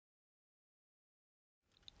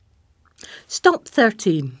Stop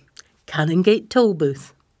 13. Canongate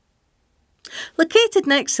Tolbooth. Located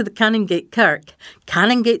next to the Canongate Kirk,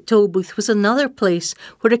 Canongate Tolbooth was another place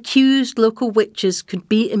where accused local witches could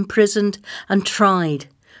be imprisoned and tried.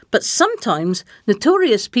 But sometimes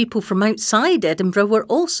notorious people from outside Edinburgh were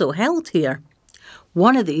also held here.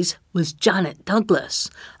 One of these was Janet Douglas,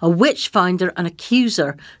 a witch finder and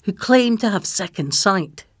accuser who claimed to have second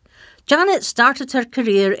sight. Janet started her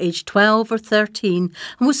career aged 12 or 13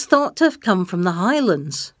 and was thought to have come from the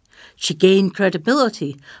Highlands. She gained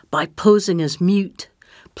credibility by posing as mute,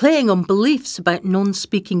 playing on beliefs about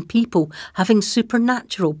non-speaking people having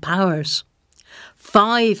supernatural powers.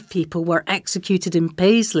 5 people were executed in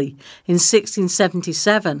Paisley in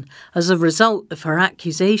 1677 as a result of her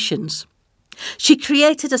accusations. She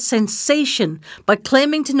created a sensation by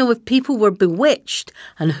claiming to know if people were bewitched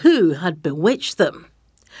and who had bewitched them.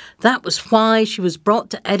 That was why she was brought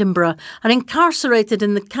to Edinburgh and incarcerated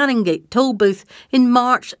in the Canongate Tolbooth in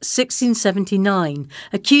March 1679,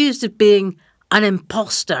 accused of being an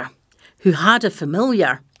impostor who had a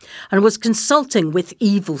familiar and was consulting with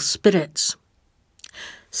evil spirits.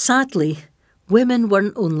 Sadly, women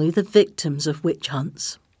weren't only the victims of witch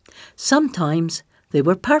hunts. Sometimes they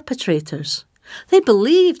were perpetrators. They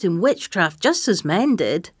believed in witchcraft just as men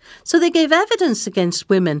did, so they gave evidence against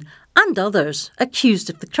women and others accused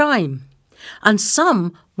of the crime. And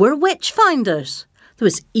some were witch finders. There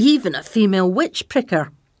was even a female witch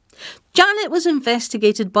pricker. Janet was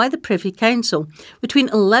investigated by the Privy Council between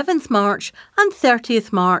 11th March and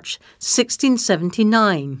 30th March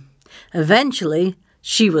 1679. Eventually,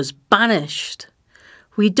 she was banished.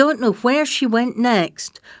 We don't know where she went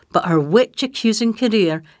next, but her witch-accusing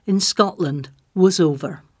career in Scotland was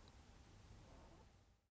over.